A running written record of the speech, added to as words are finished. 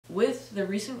with the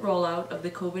recent rollout of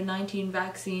the COVID-19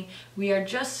 vaccine, we are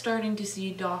just starting to see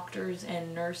doctors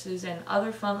and nurses and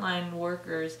other frontline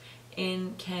workers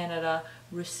in Canada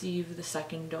receive the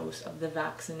second dose of the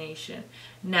vaccination.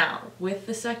 Now, with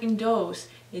the second dose,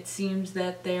 it seems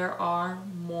that there are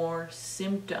more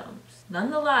symptoms.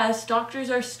 Nonetheless, doctors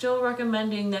are still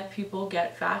recommending that people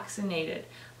get vaccinated.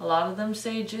 A lot of them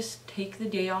say just take the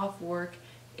day off work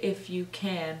if you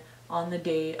can on the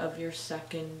day of your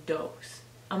second dose.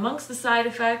 Amongst the side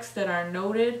effects that are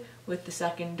noted with the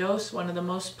second dose, one of the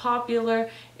most popular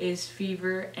is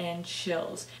fever and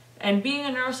chills. And being a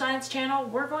neuroscience channel,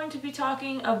 we're going to be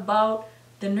talking about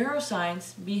the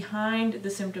neuroscience behind the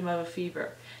symptom of a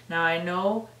fever. Now, I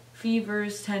know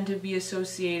fevers tend to be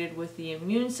associated with the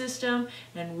immune system,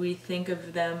 and we think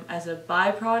of them as a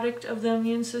byproduct of the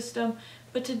immune system,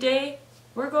 but today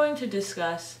we're going to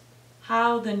discuss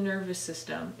how the nervous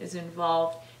system is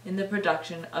involved in the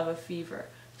production of a fever.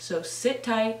 So sit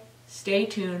tight, stay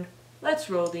tuned,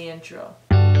 let's roll the intro.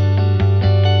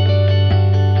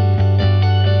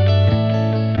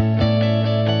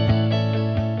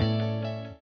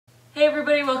 Hey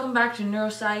everybody, welcome back to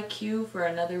NeurosciQ for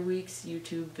another week's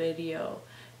YouTube video.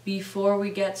 Before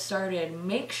we get started,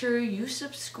 make sure you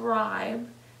subscribe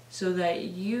so that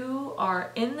you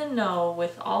are in the know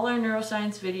with all our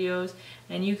neuroscience videos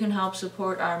and you can help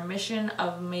support our mission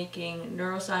of making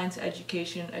neuroscience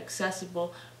education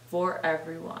accessible for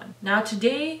everyone. Now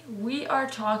today we are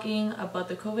talking about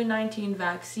the COVID-19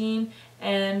 vaccine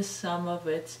and some of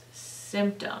its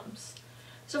symptoms.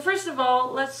 So first of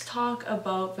all, let's talk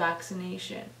about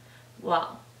vaccination.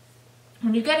 Well,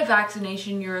 when you get a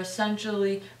vaccination, you're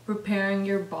essentially preparing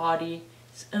your body's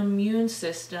immune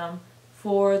system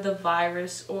for the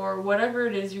virus or whatever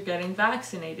it is you're getting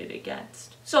vaccinated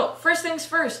against. So first things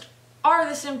first, are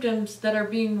the symptoms that are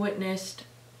being witnessed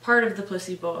part of the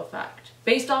placebo effect?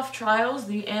 Based off trials,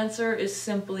 the answer is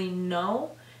simply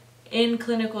no. In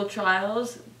clinical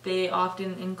trials, they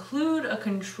often include a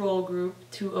control group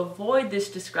to avoid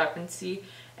this discrepancy,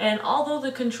 and although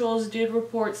the controls did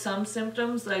report some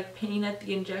symptoms like pain at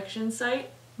the injection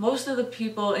site, most of the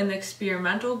people in the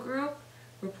experimental group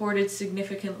reported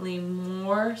significantly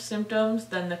more symptoms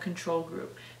than the control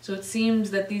group. So it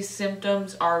seems that these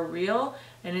symptoms are real,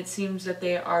 and it seems that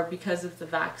they are because of the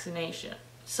vaccination.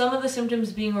 Some of the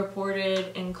symptoms being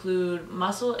reported include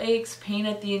muscle aches, pain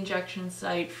at the injection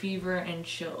site, fever, and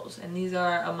chills, and these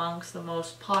are amongst the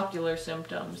most popular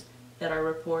symptoms that are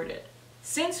reported.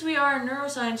 Since we are a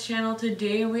neuroscience channel,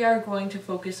 today we are going to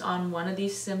focus on one of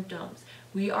these symptoms.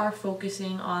 We are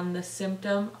focusing on the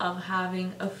symptom of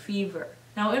having a fever.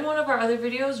 Now, in one of our other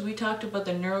videos, we talked about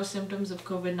the neurosymptoms of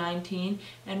COVID-19,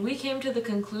 and we came to the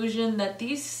conclusion that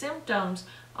these symptoms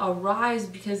arise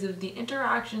because of the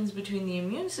interactions between the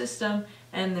immune system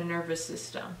and the nervous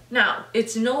system. Now,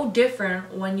 it's no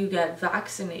different when you get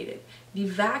vaccinated. The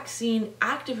vaccine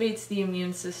activates the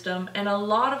immune system, and a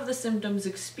lot of the symptoms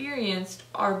experienced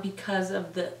are because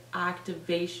of the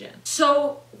activation.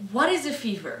 So, what is a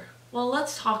fever? Well,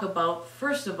 let's talk about,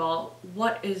 first of all,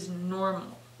 what is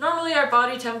normal. Normally our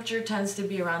body temperature tends to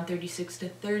be around 36 to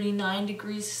 39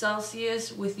 degrees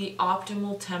Celsius, with the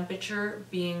optimal temperature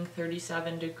being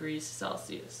 37 degrees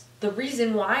Celsius. The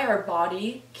reason why our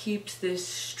body keeps this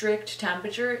strict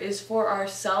temperature is for our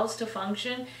cells to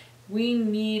function. We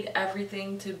need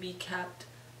everything to be kept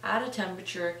at a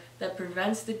temperature that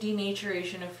prevents the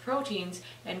denaturation of proteins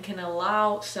and can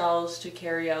allow cells to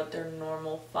carry out their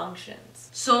normal functions.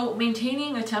 So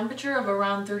maintaining a temperature of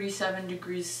around 37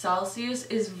 degrees Celsius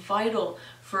is vital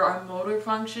for our motor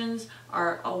functions,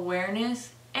 our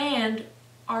awareness, and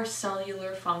our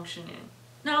cellular functioning.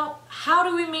 Now, how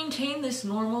do we maintain this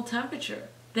normal temperature?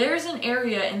 There's an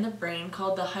area in the brain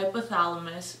called the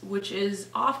hypothalamus, which is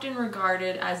often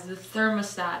regarded as the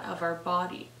thermostat of our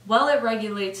body. While it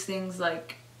regulates things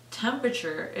like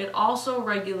temperature, it also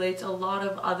regulates a lot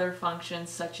of other functions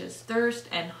such as thirst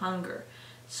and hunger.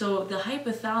 So the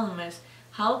hypothalamus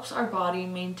helps our body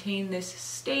maintain this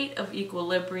state of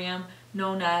equilibrium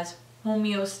known as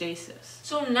homeostasis.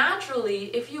 So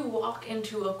naturally, if you walk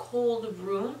into a cold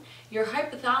room, your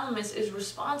hypothalamus is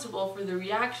responsible for the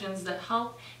reactions that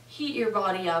help heat your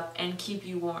body up and keep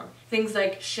you warm. Things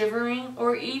like shivering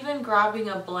or even grabbing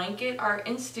a blanket are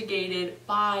instigated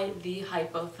by the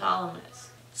hypothalamus.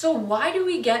 So why do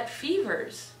we get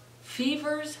fevers?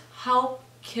 Fevers help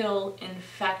kill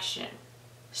infection.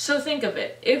 So think of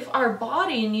it, if our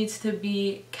body needs to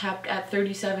be kept at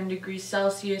 37 degrees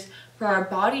Celsius for our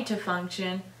body to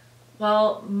function,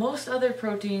 well, most other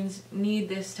proteins need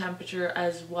this temperature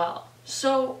as well.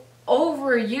 So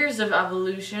Over years of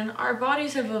evolution, our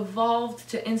bodies have evolved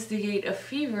to instigate a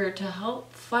fever to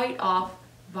help fight off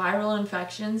viral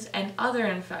infections and other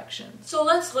infections. So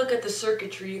let's look at the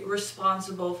circuitry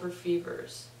responsible for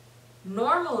fevers.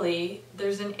 Normally,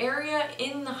 there's an area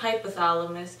in the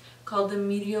hypothalamus called the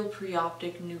medial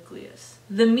preoptic nucleus.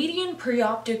 The median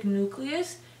preoptic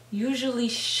nucleus usually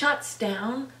shuts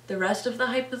down the rest of the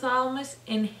hypothalamus,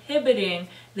 inhibiting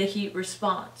the heat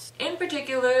response. In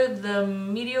particular, the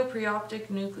medial preoptic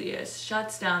nucleus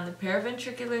shuts down the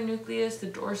paraventricular nucleus, the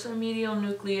dorsomedial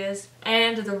nucleus,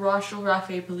 and the rostral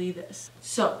raphe pallidus.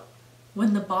 So,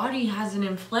 when the body has an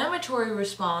inflammatory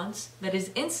response that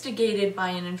is instigated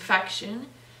by an infection,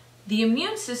 the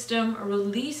immune system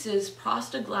releases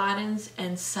prostaglandins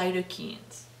and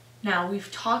cytokines. Now,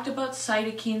 we've talked about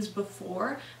cytokines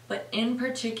before, but in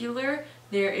particular,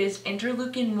 there is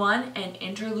interleukin 1 and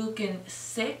interleukin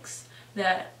 6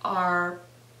 that are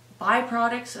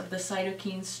byproducts of the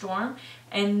cytokine storm,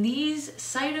 and these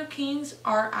cytokines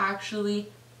are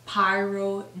actually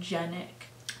pyrogenic.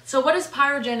 So what does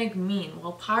pyrogenic mean?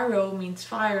 Well, pyro means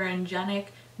fire and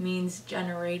genic means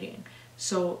generating.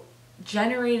 So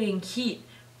generating heat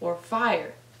or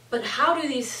fire. But how do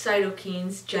these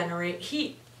cytokines generate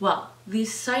heat? Well,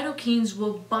 these cytokines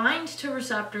will bind to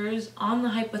receptors on the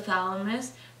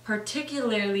hypothalamus,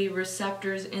 particularly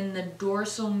receptors in the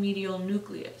dorsomedial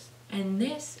nucleus. And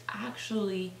this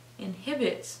actually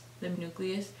inhibits the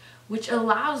nucleus, which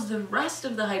allows the rest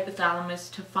of the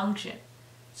hypothalamus to function.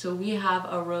 So we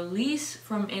have a release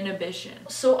from inhibition.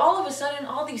 So all of a sudden,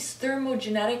 all these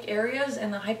thermogenetic areas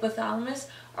in the hypothalamus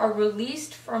are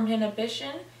released from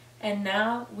inhibition, and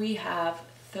now we have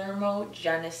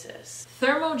thermogenesis.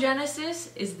 Thermogenesis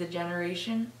is the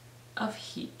generation of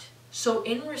heat. So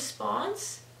in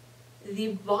response, the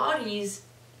body's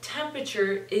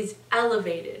temperature is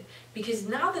elevated because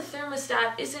now the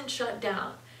thermostat isn't shut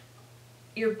down.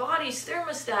 Your body's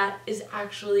thermostat is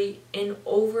actually in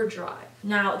overdrive.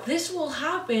 Now, this will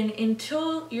happen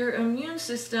until your immune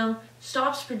system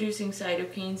stops producing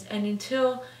cytokines and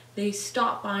until they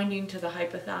stop binding to the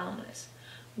hypothalamus.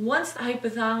 Once the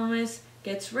hypothalamus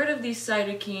gets rid of these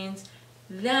cytokines,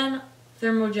 then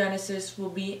thermogenesis will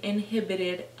be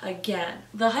inhibited again.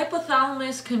 The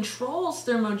hypothalamus controls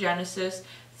thermogenesis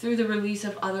through the release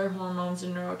of other hormones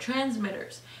and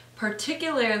neurotransmitters,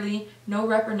 particularly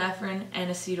norepinephrine and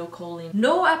acetylcholine.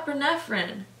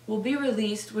 Norepinephrine will be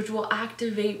released, which will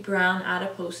activate brown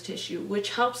adipose tissue,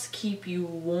 which helps keep you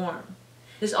warm.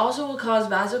 This also will cause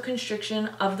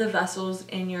vasoconstriction of the vessels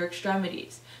in your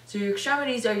extremities. So your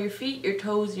extremities are your feet, your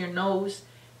toes, your nose,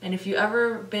 and if you've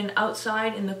ever been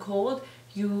outside in the cold,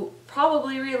 you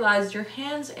probably realized your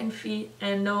hands and feet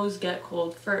and nose get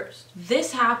cold first.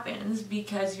 This happens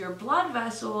because your blood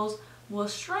vessels will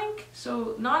shrink,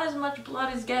 so not as much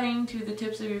blood is getting to the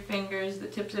tips of your fingers, the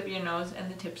tips of your nose, and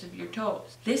the tips of your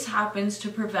toes. This happens to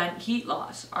prevent heat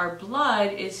loss. Our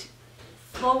blood is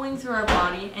flowing through our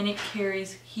body and it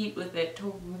carries heat with it to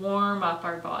warm up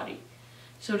our body.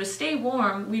 So to stay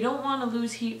warm, we don't want to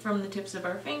lose heat from the tips of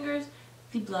our fingers.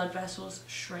 The blood vessels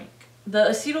shrink. The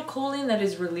acetylcholine that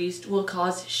is released will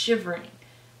cause shivering.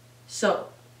 So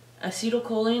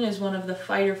acetylcholine is one of the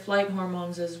fight or flight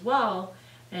hormones as well.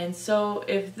 And so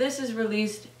if this is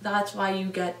released, that's why you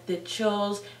get the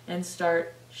chills and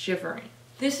start shivering.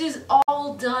 This is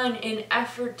all done in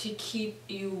effort to keep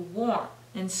you warm.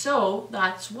 And so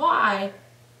that's why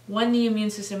when the immune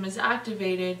system is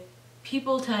activated,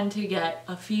 people tend to get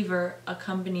a fever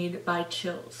accompanied by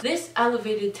chills. This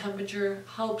elevated temperature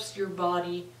helps your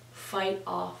body fight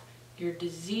off your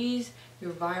disease,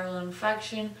 your viral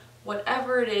infection,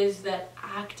 whatever it is that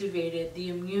activated the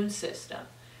immune system.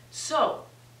 So,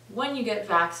 when you get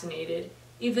vaccinated,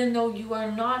 even though you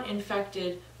are not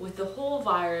infected with the whole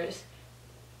virus,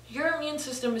 your immune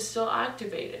system is still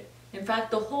activated. In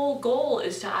fact, the whole goal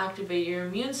is to activate your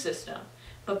immune system.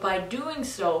 But by doing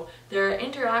so, there are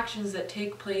interactions that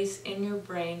take place in your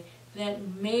brain that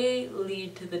may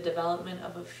lead to the development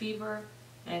of a fever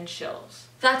and chills.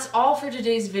 That's all for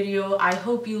today's video. I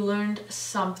hope you learned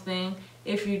something.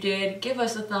 If you did, give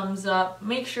us a thumbs up.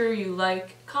 Make sure you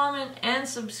like, comment, and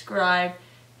subscribe.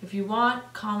 If you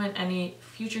want, comment any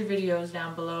future videos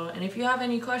down below. And if you have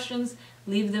any questions,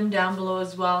 leave them down below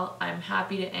as well. I'm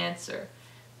happy to answer.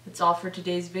 That's all for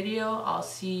today's video. I'll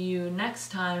see you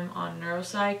next time on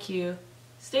NeurosciQ.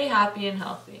 Stay happy and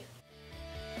healthy.